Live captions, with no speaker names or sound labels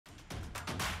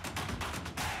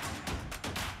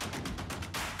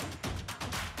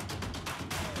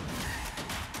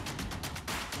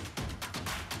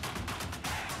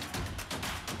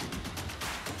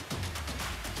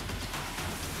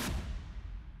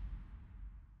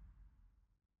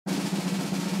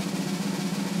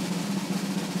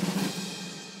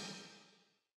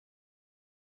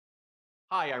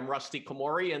Hi, I'm Rusty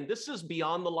Komori, and this is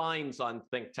Beyond the Lines on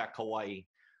ThinkTech Hawaii.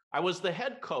 I was the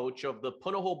head coach of the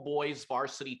Punahou boys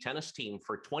varsity tennis team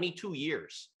for 22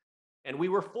 years, and we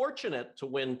were fortunate to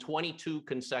win 22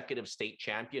 consecutive state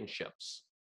championships.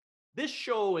 This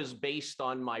show is based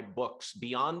on my books,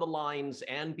 Beyond the Lines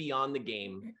and Beyond the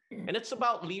Game, and it's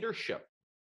about leadership,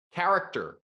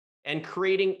 character, and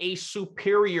creating a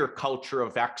superior culture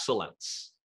of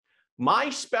excellence. My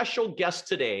special guest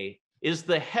today is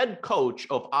the head coach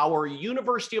of our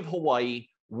University of Hawaii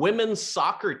women's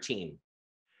soccer team.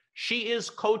 She is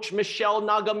Coach Michele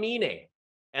Nagamine,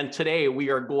 and today we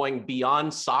are going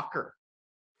beyond soccer.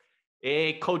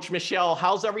 Hey, Coach Michele,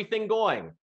 how's everything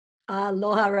going?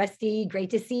 Aloha, Rusty.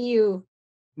 Great to see you.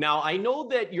 Now, I know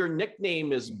that your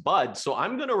nickname is Bud, so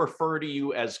I'm going to refer to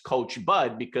you as Coach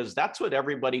Bud because that's what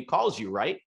everybody calls you,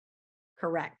 right?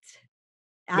 Correct.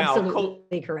 Now,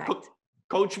 Absolutely correct.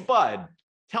 Coach Bud,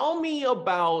 tell me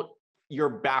about your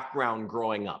background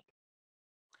growing up.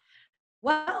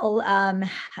 Well,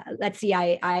 let's see.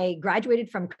 I graduated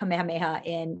from Kamehameha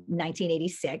in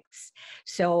 1986.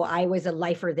 So I was a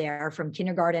lifer there from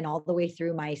kindergarten all the way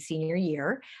through my senior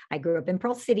year. I grew up in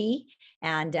Pearl City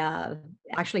and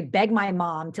actually begged my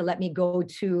mom to let me go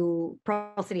to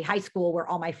Pearl City High School where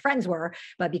all my friends were.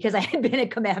 But because I had been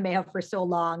at Kamehameha for so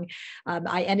long,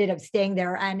 I ended up staying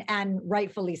there, and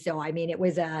rightfully so. I mean, it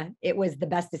was the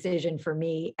best decision for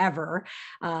me ever.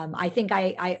 I think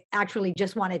I actually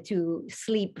just wanted to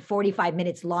sleep 45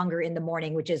 minutes longer in the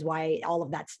morning, which is why all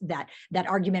of that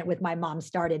argument with my mom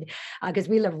started, because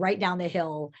we live right down the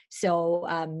hill. So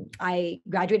I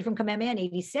graduated from Kamehameha in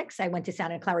 86. I went to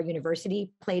Santa Clara University,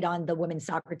 played on the women's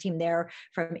soccer team there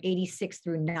from 86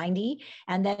 through 90,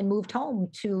 and then moved home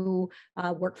to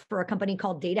work for a company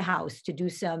called Data House to do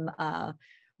some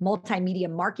multimedia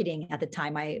marketing at the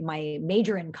time. My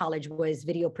major in college was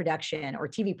video production or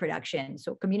TV production.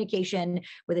 So communication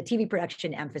with a TV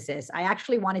production emphasis. I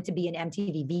actually wanted to be an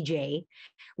MTV VJ,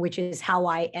 which is how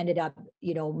I ended up,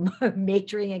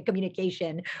 majoring in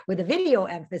communication with a video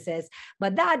emphasis,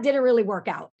 but that didn't really work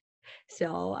out.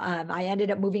 So I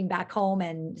ended up moving back home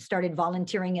and started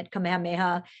volunteering at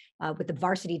Kamehameha with the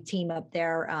varsity team up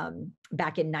there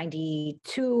back in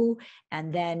 92.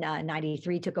 And then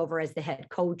 93 took over as the head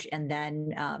coach, and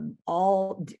then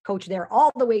all coach there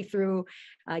all the way through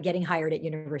getting hired at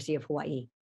University of Hawaii.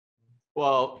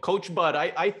 Well, Coach Bud,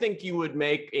 I think you would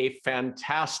make a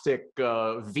fantastic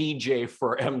VJ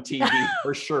for MTV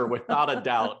for sure, without a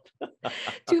doubt.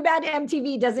 Too bad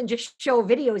MTV doesn't just show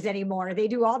videos anymore. They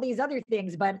do all these other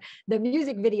things, but the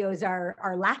music videos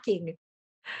are lacking.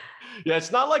 Yeah,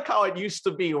 it's not like how it used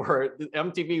to be where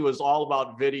MTV was all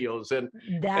about videos. And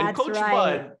Coach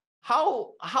right. Bud,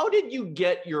 how did you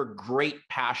get your great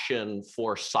passion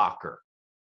for soccer?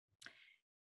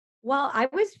 Well, I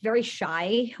was very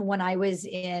shy when I was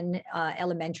in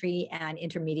elementary and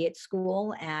intermediate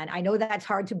school. And I know that's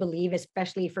hard to believe,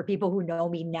 especially for people who know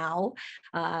me now.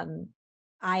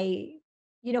 I,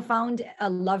 found a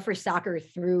love for soccer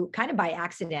through kind of by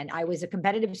accident. I was a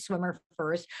competitive swimmer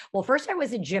first. Well, first I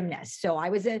was a gymnast. So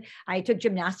I took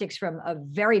gymnastics from a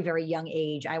very, very young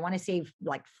age. I want to say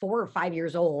like 4 or 5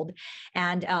 years old.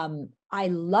 And I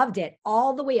loved it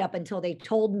all the way up until they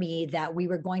told me that we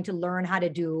were going to learn how to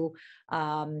do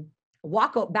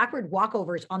backward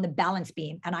walkovers on the balance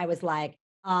beam. And I was like,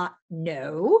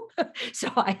 no.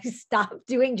 So I stopped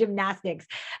doing gymnastics,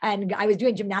 and I was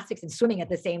doing gymnastics and swimming at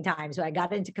the same time. So I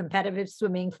got into competitive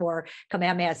swimming for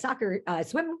Kamehameha Soccer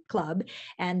Swim Club.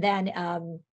 And then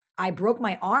I broke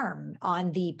my arm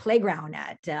on the playground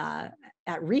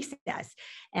at recess,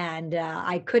 and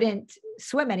I couldn't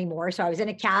swim anymore. So I was in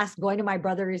a cast going to my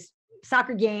brother's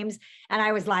soccer games, and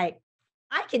I was like,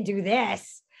 I can do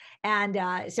this.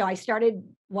 And so I started,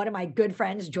 one of my good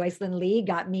friends, Joycelyn Lee,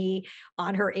 got me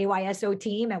on her AYSO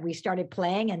team, and we started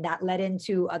playing, and that led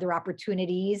into other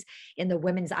opportunities in the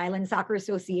Women's Island Soccer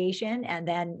Association. And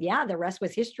then, yeah, the rest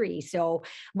was history. So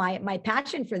my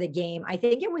passion for the game, I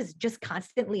think it was just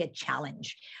constantly a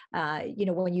challenge.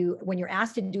 When you're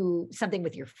asked to do something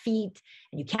with your feet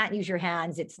and you can't use your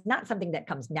hands, it's not something that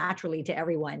comes naturally to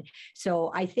everyone.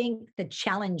 So I think the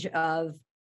challenge of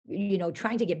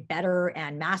trying to get better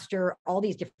and master all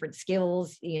these different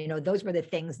skills, those were the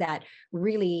things that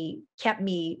really kept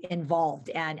me involved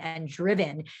and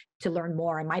driven to learn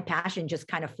more. And my passion just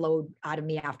kind of flowed out of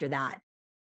me after that.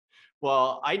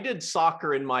 Well, I did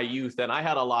soccer in my youth, and I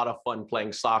had a lot of fun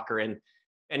playing soccer.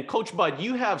 And Coach Bud,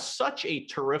 you have such a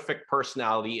terrific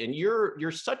personality, and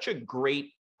you're such a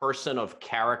great person of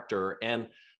character. And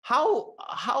how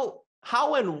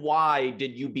and why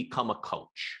did you become a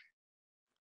coach?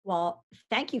 Well,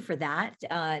 thank you for that.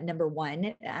 Number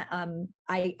one,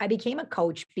 I became a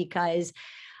coach because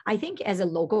I think as a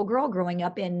local girl growing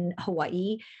up in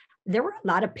Hawaii, there were a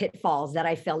lot of pitfalls that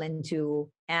I fell into.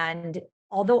 And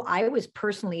although I was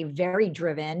personally very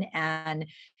driven and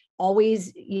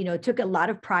always, took a lot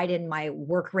of pride in my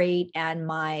work rate and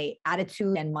my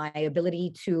attitude and my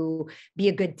ability to be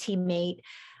a good teammate,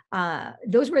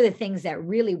 those were the things that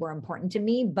really were important to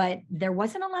me, but there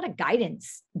wasn't a lot of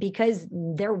guidance because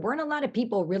there weren't a lot of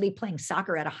people really playing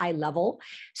soccer at a high level.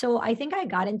 So I think I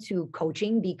got into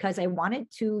coaching because I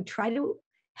wanted to try to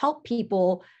help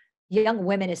people, young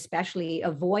women especially,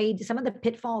 avoid some of the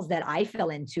pitfalls that I fell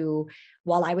into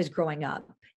while I was growing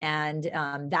up. And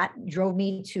that drove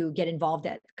me to get involved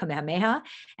at Kamehameha.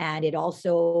 And it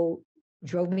also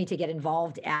drove me to get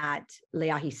involved at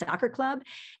Leahi Soccer Club.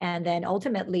 And then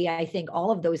ultimately, I think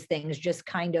all of those things just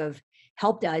kind of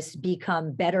helped us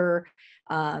become better,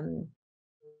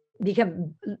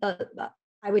 become,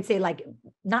 I would say, like,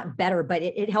 not better, but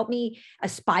it helped me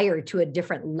aspire to a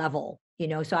different level,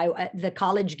 so the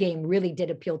college game really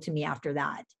did appeal to me after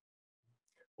that.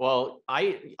 Well,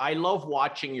 I love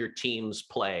watching your teams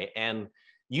play, and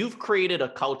you've created a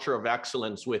culture of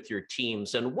excellence with your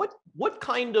teams. And what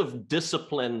kind of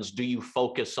disciplines do you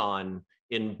focus on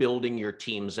in building your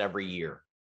teams every year?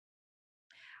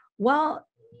 Well,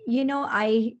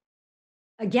 I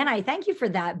again, I thank you for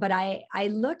that, but I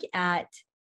look at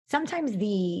sometimes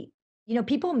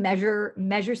people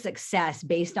measure success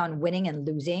based on winning and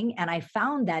losing, and I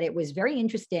found that it was very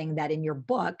interesting that in your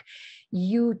book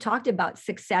you talked about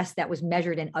success that was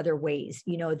measured in other ways.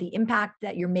 The impact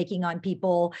that you're making on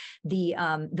people, the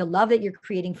love that you're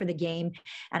creating for the game,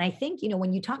 and I think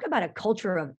when you talk about a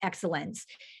culture of excellence,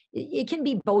 it can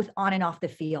be both on and off the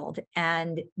field,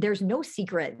 and there's no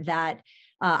secret that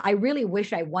I really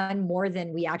wish I won more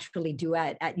than we actually do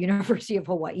at University of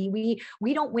Hawaii.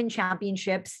 We don't win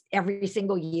championships every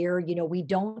single year. We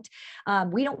don't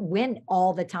win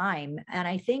all the time. And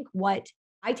I think what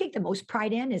I take the most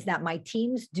pride in is that my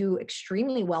teams do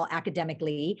extremely well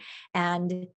academically,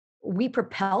 and we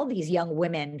propel these young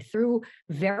women through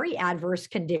very adverse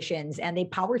conditions, and they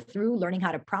power through learning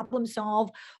how to problem solve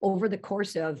over the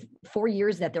course of 4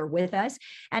 years that they're with us.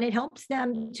 And it helps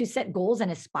them to set goals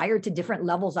and aspire to different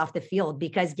levels off the field,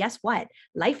 because guess what?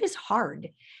 Life is hard,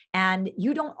 and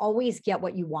you don't always get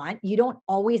what you want. You don't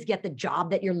always get the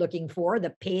job that you're looking for,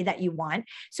 the pay that you want.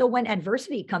 So when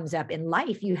adversity comes up in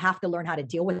life, you have to learn how to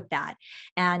deal with that.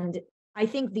 And I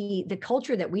think the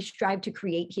culture that we strive to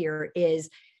create here is,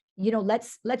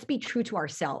 let's be true to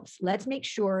ourselves. Let's make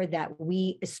sure that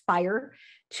we aspire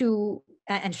to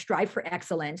and strive for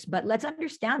excellence, but let's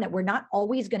understand that we're not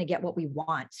always going to get what we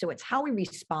want. So it's how we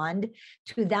respond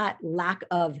to that lack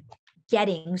of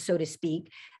getting, so to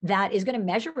speak, that is going to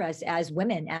measure us as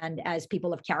women and as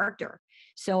people of character.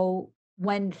 So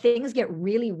when things get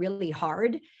really, really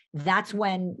hard, that's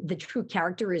when the true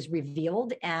character is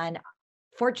revealed. And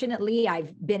fortunately,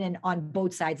 I've been on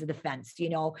both sides of the fence,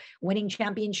 winning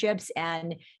championships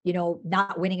and,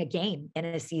 not winning a game in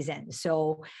a season.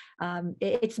 So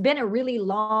it's been a really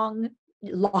long,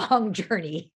 long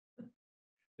journey.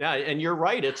 Yeah, and you're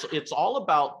right. It's all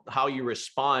about how you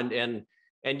respond.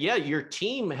 And yeah, your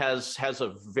team has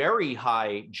a very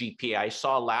high GPA. I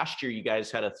saw last year you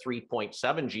guys had a 3.7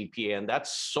 GPA, and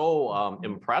that's so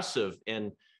impressive.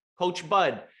 And Coach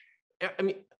Bud, I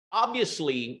mean,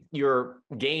 obviously your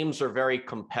games are very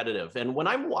competitive, and when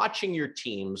I'm watching your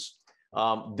teams,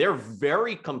 they're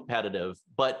very competitive,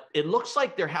 but it looks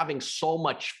like they're having so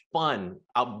much fun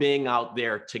being out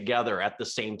there together at the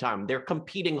same time. They're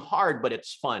competing hard, but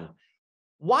it's fun.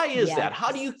 Why is that?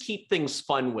 How do you Yes. keep things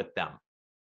fun with them?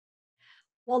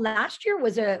 Well, last year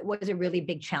was a really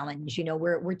big challenge.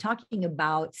 We're talking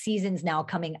about seasons now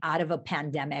coming out of a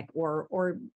pandemic,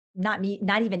 or not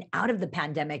even out of the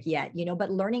pandemic yet, but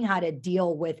learning how to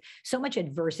deal with so much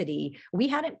adversity. We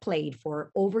hadn't played for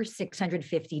over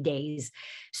 650 days.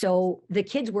 So the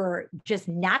kids were just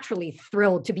naturally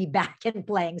thrilled to be back and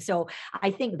playing. So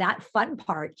I think that fun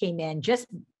part came in, just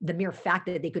the mere fact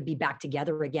that they could be back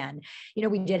together again.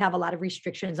 We did have a lot of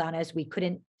restrictions on us. We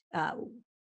couldn't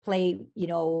play,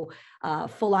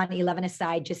 full on 11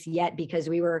 aside just yet, because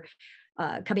we were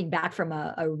coming back from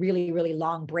a really, really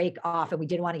long break off, and we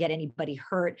didn't want to get anybody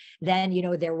hurt. Then,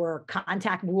 there were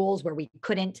contact rules where we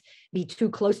couldn't be too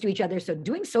close to each other. So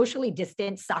doing socially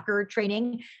distant soccer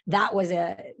training, that was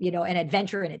an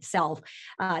adventure in itself,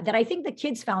 that I think the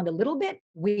kids found a little bit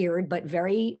weird, but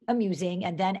very amusing.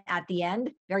 And then at the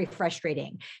end, very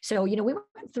frustrating. So, we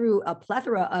went through a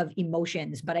plethora of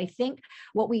emotions, but I think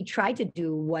what we tried to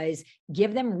do was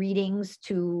give them readings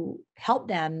to help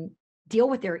them deal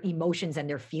with their emotions and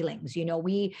their feelings.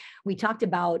 We talked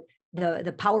about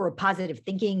the power of positive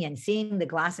thinking and seeing the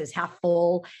glass as half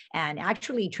full, and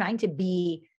actually trying to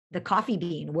be the coffee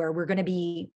bean where we're going to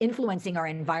be influencing our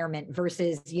environment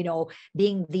versus,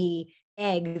 being the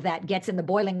egg that gets in the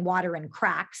boiling water and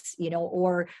cracks,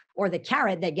 or the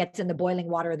carrot that gets in the boiling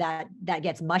water that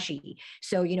gets mushy.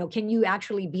 So, can you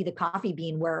actually be the coffee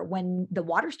bean where when the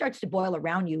water starts to boil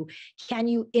around you, can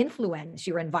you influence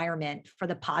your environment for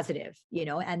the positive,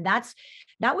 and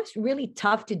that was really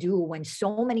tough to do when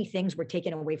so many things were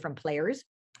taken away from players.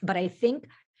 But I think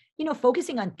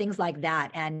focusing on things like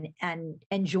that and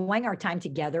enjoying our time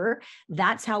together,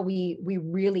 that's how we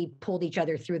really pulled each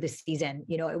other through the season.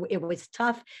 It was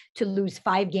tough to lose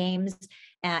 5 games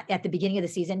at the beginning of the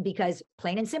season because,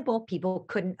 plain and simple, people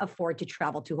couldn't afford to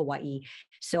travel to Hawaii.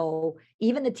 So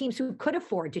even the teams who could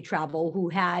afford to travel, who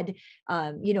had,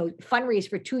 fundraised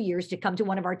for 2 years to come to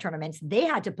one of our tournaments, they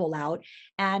had to pull out.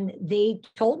 And they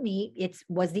told me it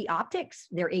was the optics.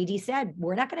 Their AD said,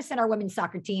 we're not going to send our women's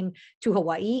soccer team to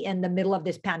Hawaii in the middle of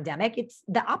this pandemic. It's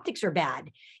the optics are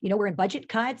bad. We're in budget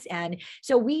cuts. And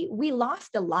so we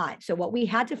lost a lot. So what we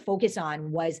had to focus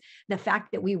on was the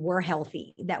fact that we were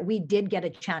healthy, that we did get a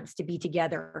chance to be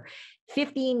together.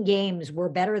 15 games were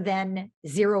better than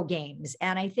 0 games.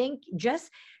 And I think just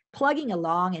plugging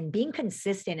along and being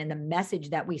consistent in the message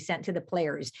that we sent to the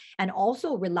players, and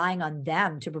also relying on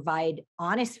them to provide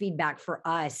honest feedback for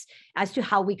us as to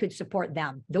how we could support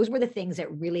them. Those were the things that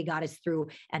really got us through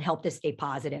and helped us stay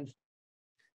positive.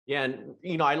 Yeah,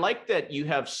 and I like that you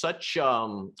have such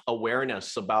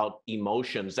awareness about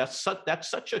emotions. That's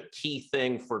such a key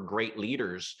thing for great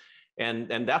leaders, and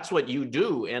that's what you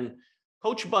do. And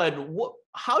Coach Bud,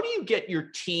 how do you get your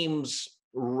teams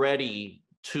ready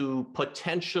to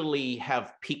potentially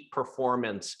have peak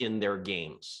performance in their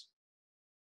games?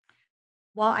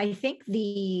 Well, I think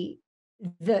the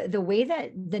way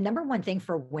that the number one thing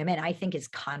for women, I think, is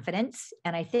confidence.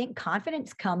 And I think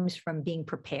confidence comes from being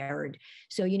prepared.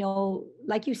 So,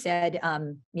 like you said,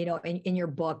 in your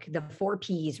book, the 4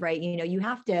 Ps, right?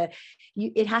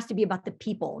 It has to be about the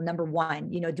people. Number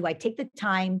one, do I take the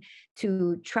time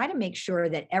to try to make sure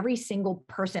that every single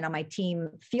person on my team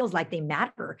feels like they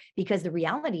matter? Because the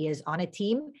reality is, on a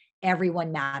team,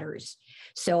 everyone matters.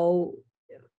 So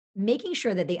making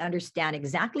sure that they understand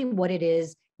exactly what it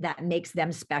is that makes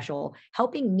them special,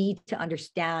 helping me to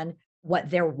understand what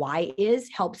their why is,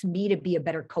 helps me to be a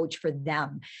better coach for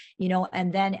them.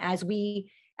 And then as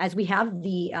we have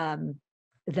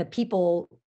the people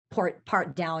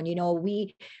part down,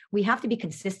 we have to be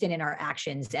consistent in our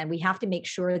actions, and we have to make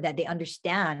sure that they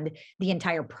understand the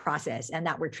entire process, and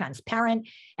that we're transparent,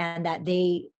 and that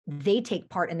they take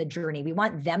part in the journey. We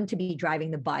want them to be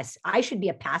driving the bus. I should be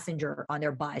a passenger on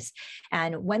their bus.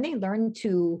 And when they learn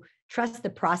to trust the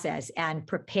process and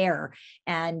prepare,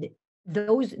 and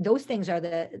those things are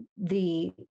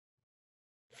the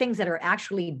things that are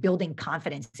actually building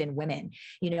confidence in women,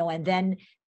 and then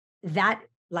that,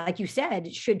 like you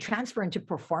said, should transfer into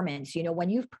performance. When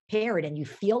you've prepared and you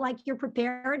feel like you're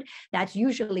prepared, that's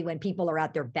usually when people are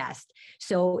at their best.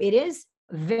 So it is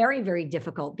very, very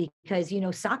difficult because,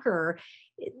 soccer,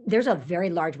 there's a very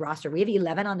large roster. We have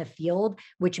 11 on the field,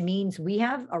 which means we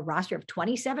have a roster of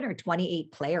 27 or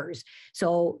 28 players.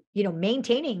 So,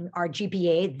 maintaining our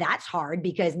GPA, that's hard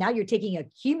because now you're taking a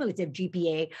cumulative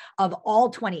GPA of all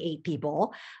 28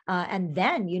 people. And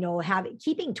then,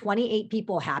 keeping 28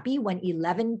 people happy when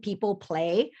 11 people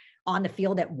play on the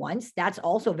field at once, that's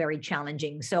also very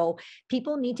challenging. So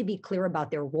people need to be clear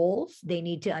about their roles. They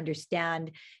need to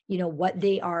understand, what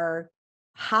they are,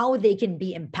 how they can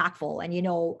be impactful.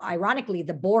 And, ironically,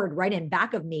 the board right in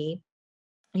back of me,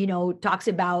 talks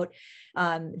about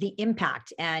the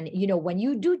impact. And, when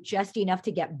you do just enough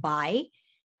to get by,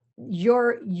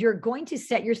 you're going to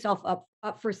set yourself up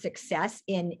for success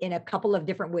in a couple of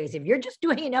different ways. If you're just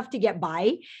doing enough to get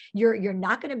by, you're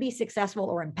not going to be successful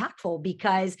or impactful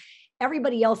because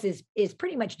everybody else is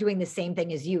pretty much doing the same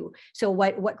thing as you. So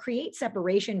what creates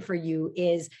separation for you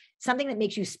is something that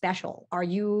makes you special. Are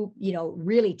you,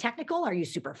 really technical? Are you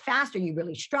super fast? Are you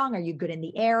really strong? Are you good in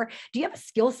the air? Do you have a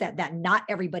skill set that not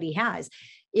everybody has?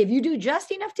 If you do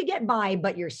just enough to get by,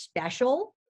 but you're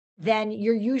special, then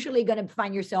you're usually going to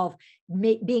find yourself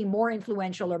being more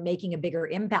influential or making a bigger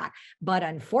impact. But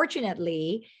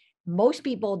unfortunately, most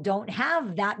people don't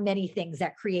have that many things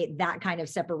that create that kind of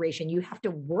separation. You have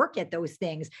to work at those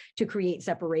things to create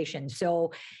separation.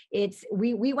 So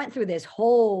we went through this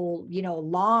whole,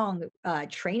 long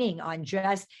training on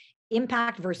just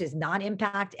impact versus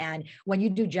non-impact. And when you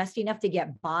do just enough to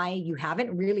get by, you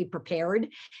haven't really prepared,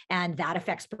 and that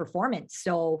affects performance.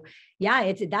 So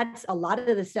yeah, that's a lot of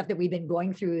the stuff that we've been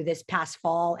going through this past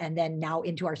fall and then now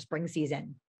into our spring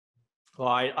season. Well,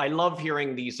 I love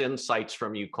hearing these insights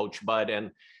from you, Coach Bud.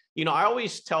 And, I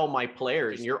always tell my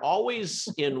players, you're always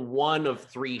in one of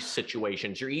three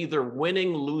situations. You're either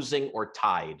winning, losing, or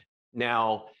tied.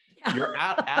 Now, your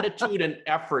attitude and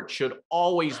effort should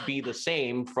always be the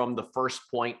same from the first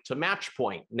point to match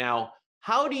point. Now,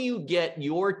 how do you get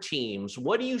your teams,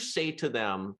 what do you say to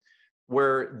them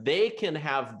where they can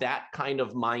have that kind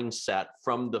of mindset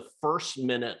from the first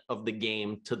minute of the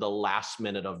game to the last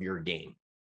minute of your game?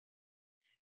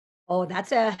 Oh,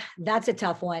 that's a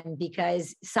tough one,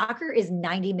 because soccer is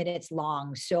 90 minutes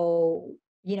long. So,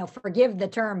 forgive the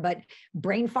term, but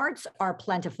brain farts are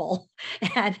plentiful.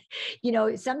 And,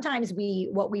 sometimes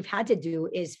what we've had to do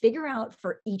is figure out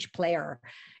for each player.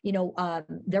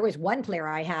 There was one player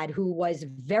I had who was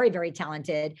very, very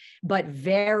talented, but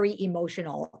very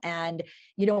emotional. And,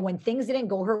 when things didn't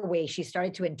go her way, she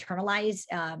started to internalize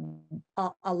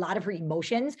a lot of her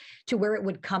emotions to where it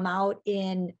would come out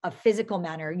in a physical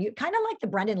manner. You kind of like the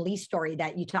Brendan Lee story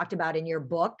that you talked about in your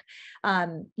book,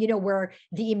 where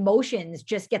the emotions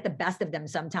just get the best of them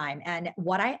sometime. And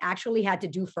what I actually had to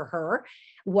do for her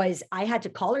was I had to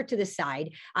call her to the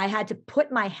side. I had to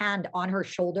put my hand on her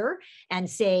shoulder and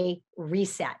say,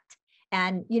 reset.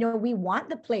 And, we want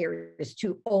the players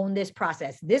to own this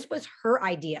process. This was her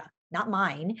idea, not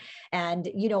mine. And,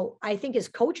 I think as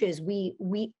coaches,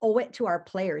 we owe it to our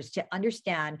players to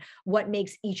understand what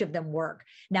makes each of them work.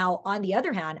 Now, on the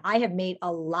other hand, I have made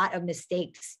a lot of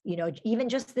mistakes, even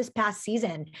just this past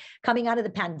season, coming out of the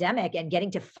pandemic and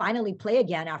getting to finally play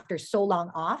again after so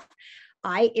long off.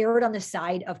 I erred on the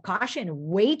side of caution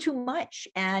way too much.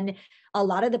 And a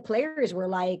lot of the players were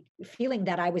like feeling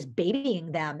that I was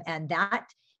babying them, and that,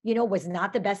 was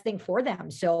not the best thing for them.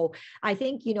 So I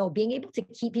think, being able to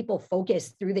keep people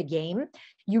focused through the game,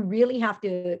 you really have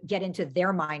to get into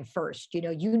their mind first.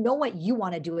 You know what you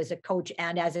want to do as a coach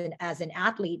and as an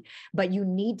athlete, but you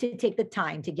need to take the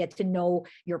time to get to know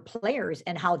your players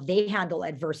and how they handle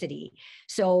adversity.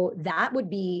 So that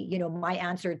would be, my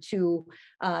answer to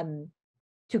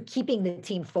keeping the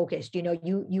team focused.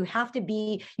 You have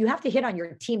to hit on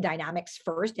your team dynamics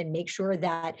first and make sure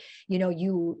that,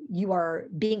 you are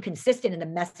being consistent in the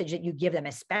message that you give them,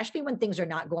 especially when things are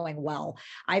not going well.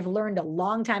 I've learned a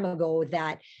long time ago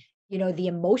that, the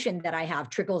emotion that I have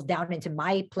trickles down into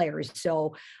my players.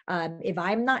 So if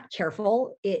I'm not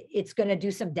careful, it's going to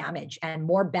do some damage, and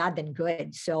more bad than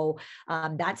good. So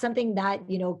that's something that,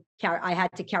 I had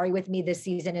to carry with me this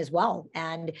season as well.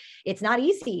 And it's not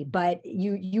easy, but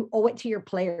you owe it to your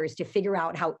players to figure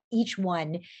out how each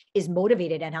one is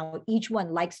motivated and how each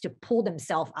one likes to pull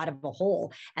themselves out of a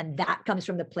hole. And that comes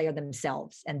from the player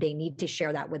themselves, and they need to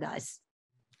share that with us.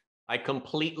 I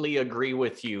completely agree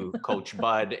with you, Coach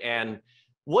Bud. And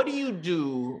what do you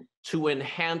do to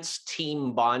enhance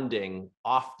team bonding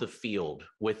off the field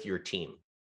with your team?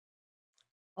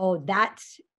 Oh, that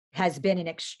has been an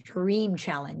extreme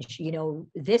challenge.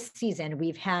 This season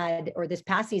this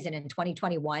past season in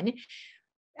 2021,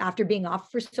 after being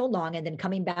off for so long and then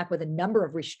coming back with a number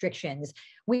of restrictions,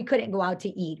 we couldn't go out to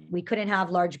eat. We couldn't have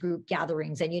large group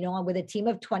gatherings. And, with a team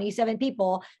of 27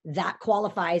 people, that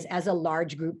qualifies as a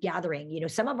large group gathering.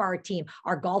 Some of our team,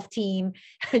 our golf team,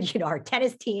 our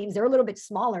tennis teams, they're a little bit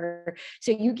smaller.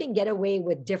 So you can get away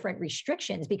with different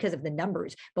restrictions because of the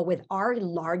numbers. But with our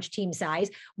large team size,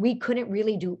 we couldn't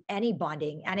really do any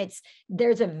bonding. And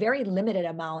there's a very limited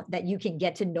amount that you can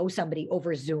get to know somebody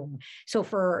over Zoom. So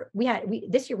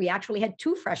this year, we actually had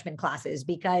 2 freshman classes,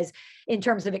 because in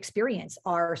terms of experience,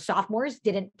 our sophomores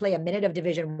didn't play a minute of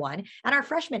Division I, and our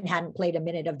freshmen hadn't played a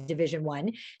minute of Division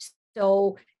I.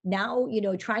 So now,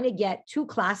 trying to get 2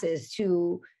 classes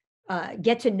to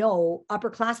get to know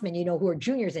upperclassmen, who are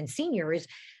juniors and seniors,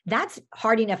 that's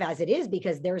hard enough as it is,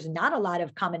 because there's not a lot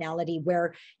of commonality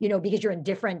where, because you're in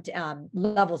different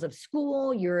levels of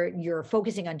school, you're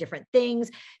focusing on different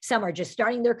things. Some are just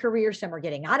starting their career, some are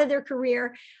getting out of their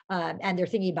career, and they're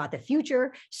thinking about the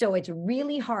future. So it's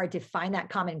really hard to find that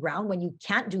common ground when you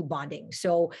can't do bonding.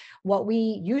 So what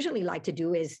we usually like to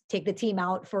do is take the team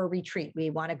out for a retreat.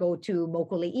 We want to go to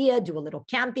Mokuleia, do a little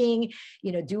camping,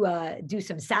 do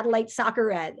some satellite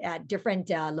soccer at different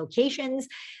locations,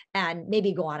 and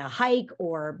maybe go on a hike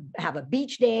or have a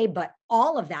beach day, but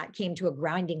all of that came to a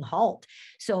grinding halt.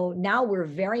 So now we're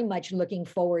very much looking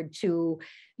forward to,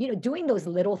 doing those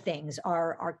little things.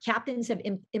 Our captains have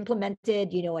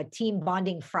implemented, a team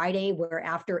bonding Friday, where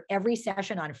after every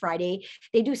session on Friday,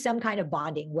 they do some kind of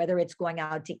bonding, whether it's going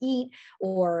out to eat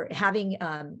or having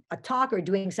a talk or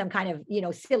doing some kind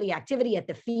of, silly activity at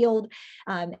the field.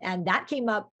 And that came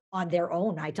up on their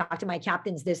own. I talked to my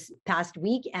captains this past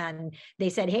week and they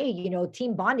said, hey,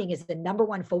 team bonding is the number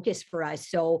one focus for us.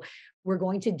 So we're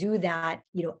going to do that,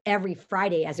 every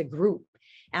Friday as a group.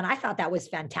 And I thought that was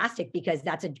fantastic because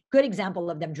that's a good example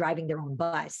of them driving their own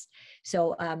bus.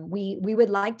 So we would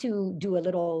like to do a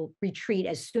little retreat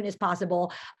as soon as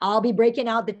possible. I'll be breaking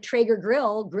out the Traeger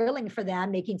grill, grilling for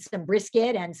them, making some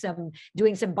brisket and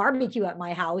doing some barbecue at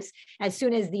my house as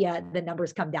soon as the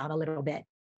numbers come down a little bit.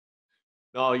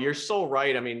 No, you're so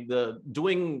right. I mean, the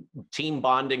doing team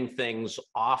bonding things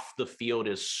off the field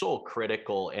is so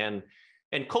critical.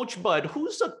 And Coach Bud,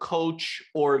 who's a coach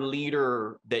or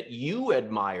leader that you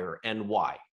admire and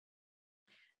why?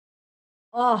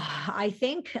 Oh, I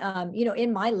think,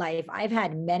 in my life, I've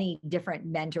had many different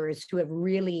mentors who have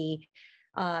really,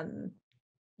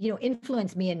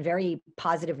 influenced me in very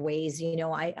positive ways.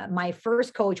 My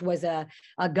first coach was a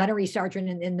gunnery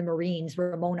sergeant in the Marines,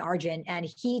 Ramon Argent, and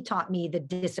he taught me the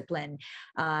discipline.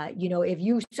 If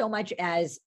you so much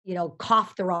as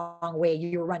cough the wrong way,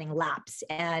 you're running laps.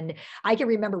 And I can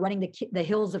remember running the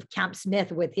hills of Camp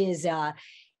Smith with his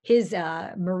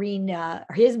Marines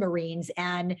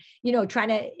and, trying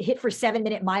to hit for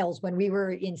 7-minute miles when we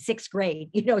were in 6th grade,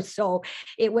 so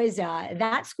it was,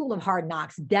 that school of hard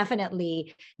knocks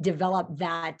definitely developed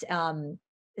that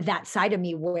side of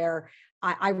me where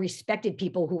I respected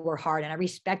people who were hard and I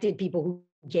respected people who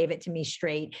gave it to me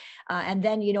straight. And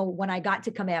then, when I got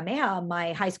to Kamehameha,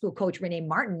 my high school coach, Renee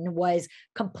Martin, was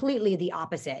completely the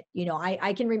opposite.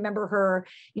 I can remember her,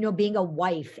 being a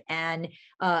wife and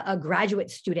a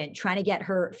graduate student trying to get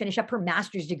her finish up her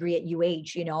master's degree at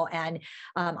UH, and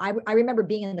I remember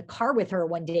being in the car with her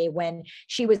one day when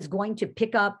she was going to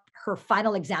pick up her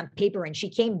final exam paper and she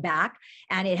came back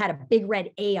and it had a big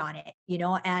red A on it,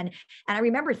 and I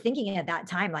remember thinking at that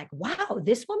time, like, wow,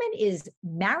 this woman is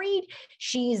married.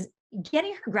 She's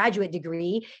getting her graduate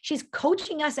degree. She's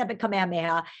coaching us up at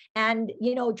Kamehameha and,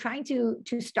 trying to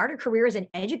start a career as an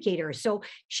educator. So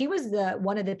she was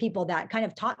one of the people that kind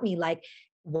of taught me, like,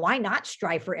 why not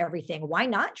strive for everything? Why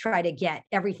not try to get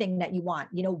everything that you want?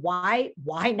 Why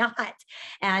not?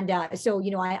 And so,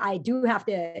 I do have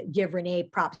to give Renee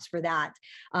props for that.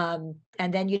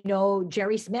 And then,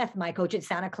 Jerry Smith, my coach at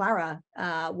Santa Clara,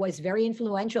 was very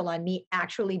influential on me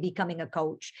actually becoming a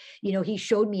coach. He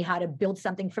showed me how to build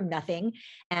something from nothing.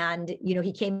 And,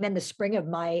 he came in the spring of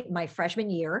my freshman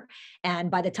year.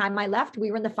 And by the time I left, we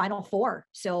were in the Final Four.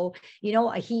 So,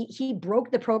 he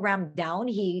broke the program down.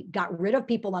 He got rid of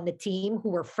people on the team who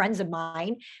were friends of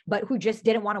mine, but who just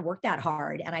didn't want to work that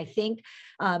hard. And I think,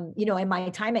 in my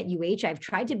time at UH, I've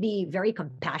tried to be very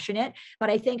compassionate, but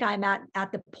I think I'm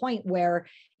at the point where,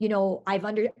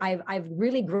 I've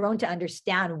really grown to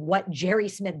understand what Jerry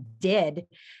Smith did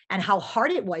and how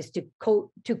hard it was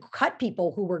to cut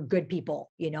people who were good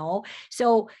people,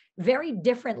 so very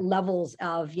different levels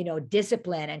of,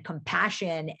 discipline and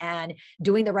compassion and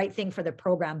doing the right thing for the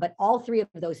program. But all three of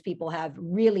those people have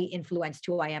really influenced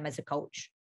who I am as a coach.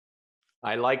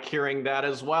 I like hearing that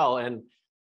as well. And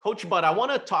Coach Bud, I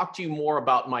want to talk to you more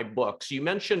about my books. You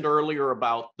mentioned earlier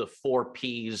about the 4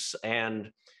 Ps,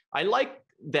 and I like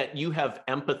that you have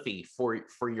empathy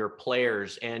for your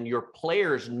players and your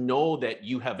players know that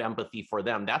you have empathy for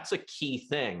them. That's a key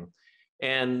thing.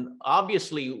 And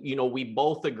obviously, we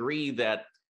both agree that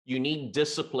you need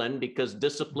discipline because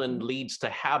discipline leads to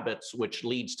habits, which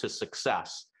leads to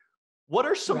success. What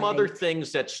are some other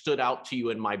things that stood out to you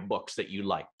in my books that you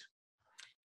liked?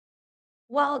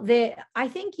 Well, I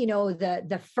think,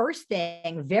 the first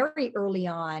thing very early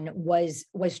on was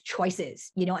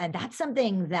choices, and that's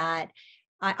something that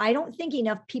I don't think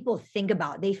enough people think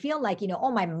about. They feel like,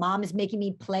 oh, my mom is making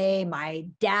me play. My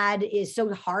dad is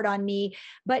so hard on me.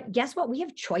 But guess what? We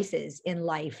have choices in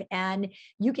life and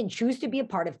you can choose to be a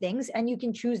part of things and you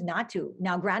can choose not to.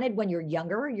 Now, granted, when you're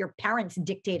younger, your parents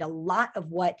dictate a lot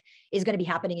of what is going to be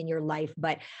happening in your life.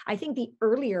 But I think the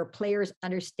earlier players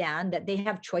understand that they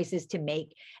have choices to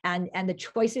make and the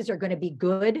choices are going to be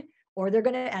good or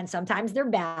and sometimes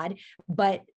they're bad,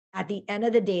 but at the end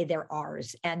of the day, they're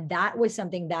ours. And that was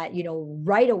something that,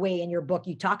 right away in your book,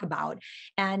 you talk about.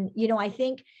 And, I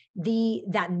think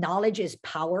that knowledge is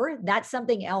power. That's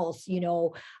something else,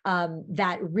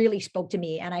 that really spoke to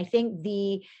me. And I think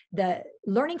the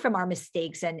learning from our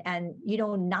mistakes and,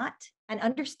 not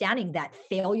understanding that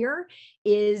failure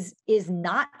is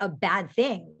not a bad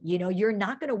thing. You know, you're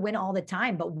not going to win all the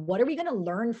time, but what are we going to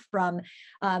learn from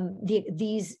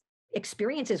these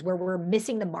experiences where we're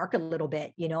missing the mark a little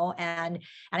bit, you know? And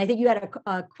I think you had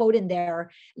a quote in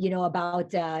there, you know,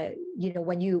 about you know,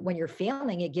 when you're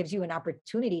failing, it gives you an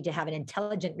opportunity to have an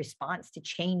intelligent response to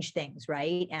change things,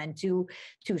 right? And to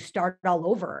start all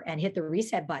over and hit the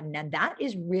reset button. And that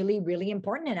is really, really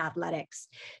important in athletics.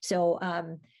 So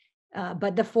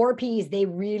but the 4 Ps, they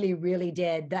really, really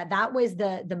did. That was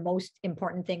the most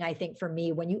important thing, I think, for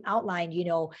me, when you outline, you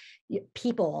know,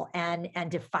 people and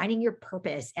defining your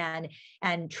purpose and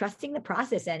trusting the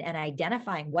process and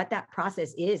identifying what that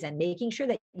process is and making sure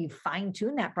that you fine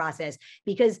tune that process,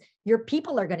 because your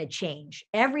people are going to change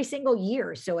every single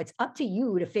year. So it's up to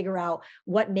you to figure out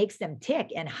what makes them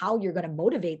tick and how you're going to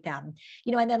motivate them,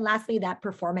 you know. And then lastly, that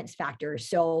performance factor.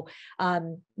 So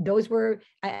those were,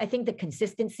 I think, the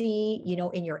consistency, you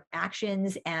know, in your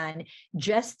actions and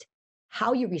just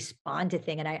how you respond to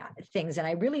things. And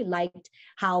I really liked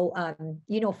how,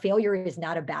 you know, failure is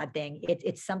not a bad thing.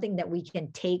 It's something that we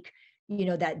can take, you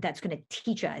know, that's going to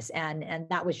teach us. And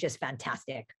that was just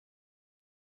fantastic.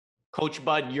 Coach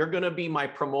Bud, you're going to be my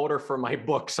promoter for my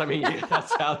books. I mean,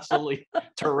 that's absolutely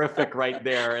terrific right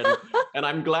there. And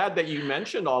I'm glad that you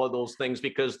mentioned all of those things,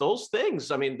 because those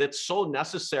things, I mean, that's so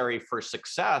necessary for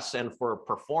success and for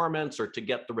performance or to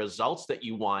get the results that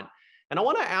you want. And I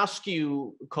want to ask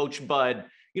you, Coach Bud,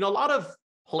 you know, a lot of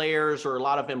players or a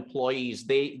lot of employees,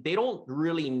 they don't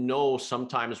really know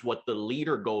sometimes what the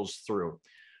leader goes through.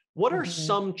 What are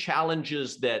some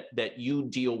challenges that you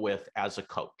deal with as a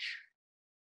coach?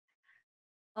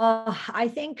 I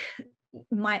think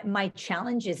my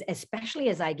challenges, especially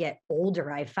as I get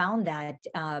older, I found that,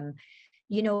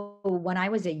 you know, when I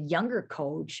was a younger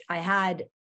coach, I had,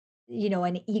 you know,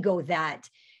 an ego that,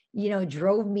 you know,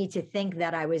 drove me to think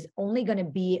that I was only going to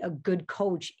be a good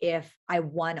coach if I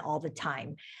won all the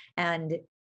time. And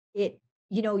it,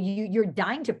 you know, you're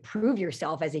dying to prove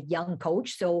yourself as a young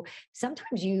coach. So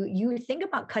sometimes you think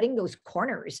about cutting those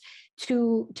corners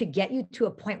to get you to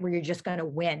a point where you're just going to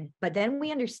win. But then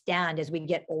we understand as we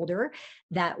get older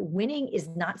that winning is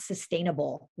not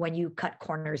sustainable when you cut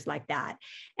corners like that.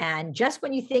 And just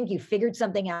when you think you figured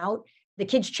something out, the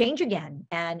kids change again.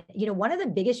 And, you know, one of the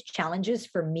biggest challenges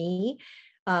for me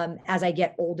as I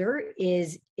get older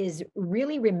is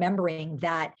really remembering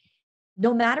that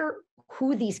no matter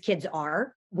who these kids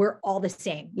are, we're all the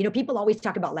same. You know, people always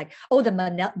talk about like, oh, the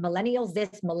millennials this,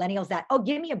 millennials that. Oh,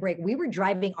 give me a break. We were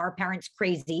driving our parents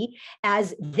crazy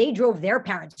as they drove their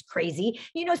parents crazy.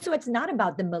 You know, so it's not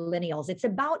about the millennials. It's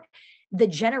about the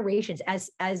generations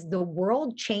as the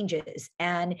world changes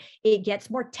and it gets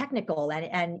more technical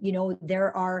and you know,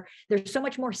 there's so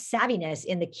much more savviness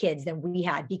in the kids than we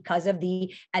had because of the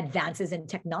advances in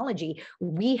technology.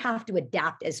 We have to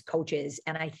adapt as coaches.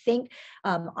 And I think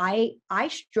I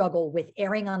struggle with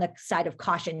erring on the side of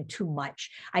caution too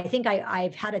much. I think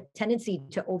I've had a tendency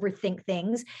to overthink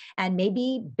things and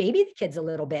maybe baby the kids a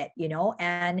little bit, you know,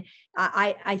 and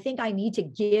I think I need to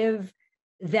give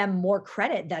them more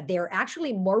credit that they're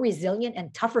actually more resilient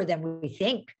and tougher than we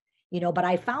think, you know. But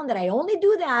I found that I only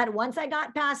do that once I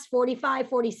got past 45,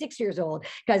 46 years old,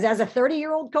 because as a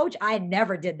 30-year-old coach, I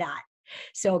never did that.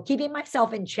 So keeping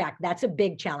myself in check, that's a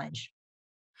big challenge.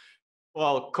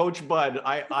 Well, Coach Bud,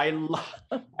 I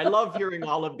love hearing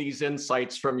all of these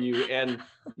insights from you. And,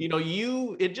 you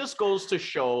know, it just goes to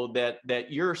show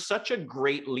that you're such a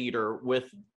great leader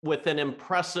with an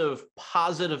impressive,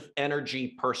 positive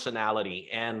energy personality.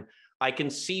 And I can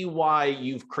see why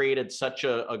you've created such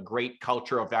a great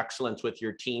culture of excellence with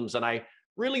your teams. And I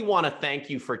really want to thank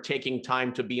you for taking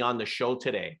time to be on the show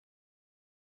today.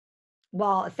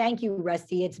 Well, thank you,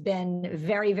 Rusty. It's been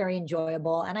very, very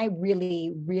enjoyable. And I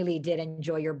really, really did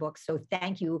enjoy your book. So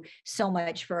thank you so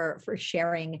much for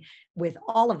sharing with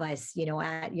all of us, you know,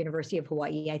 at University of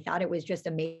Hawaii. I thought it was just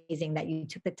amazing that you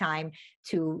took the time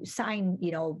to sign,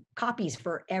 you know, copies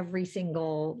for every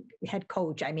single head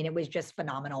coach. I mean, it was just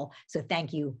phenomenal. So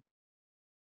thank you.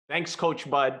 Thanks, Coach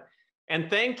Bud. And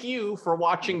thank you for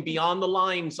watching Beyond the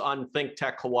Lines on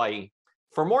ThinkTech Hawaii.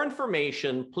 For more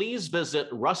information, please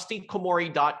visit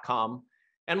rustykomori.com,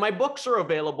 and my books are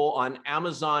available on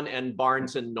Amazon and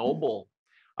Barnes & Noble.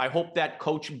 I hope that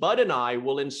Coach Bud and I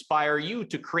will inspire you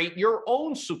to create your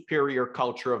own superior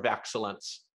culture of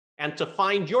excellence and to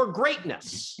find your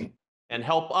greatness and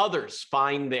help others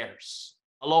find theirs.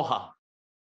 Aloha.